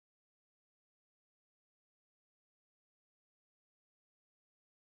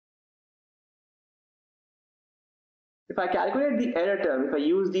if I calculate the error term, if I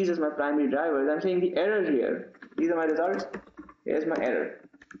use these as my primary drivers, I'm saying the error here, these are my results, here's my error.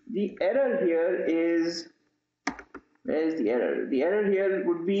 The error here is, where's the error? The error here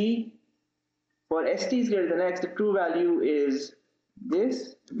would be, for st is greater than x, the true value is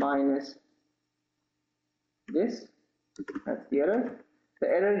this minus this, that's the error. The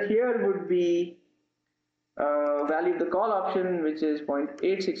error here would be value of the call option, which is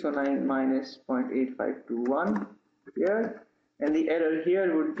 0.8609 minus 0.8521 here, and the error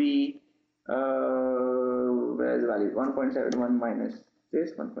here would be where's the value, 1.71 minus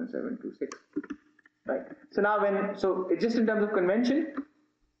this, 1.726, right? So now just in terms of convention,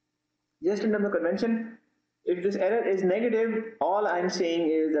 if this error is negative, all I'm saying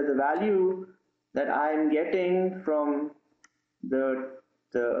is that the value that I'm getting from the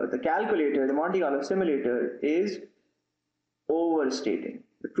calculator, the Monte Carlo simulator, is overstating.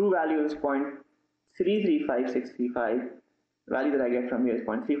 The true value is 0.335635. The value that I get from here is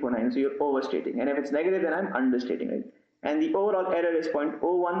 0.349, so you're overstating. And if it's negative, then I'm understating it. And the overall error is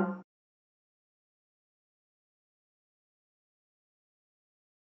 0.01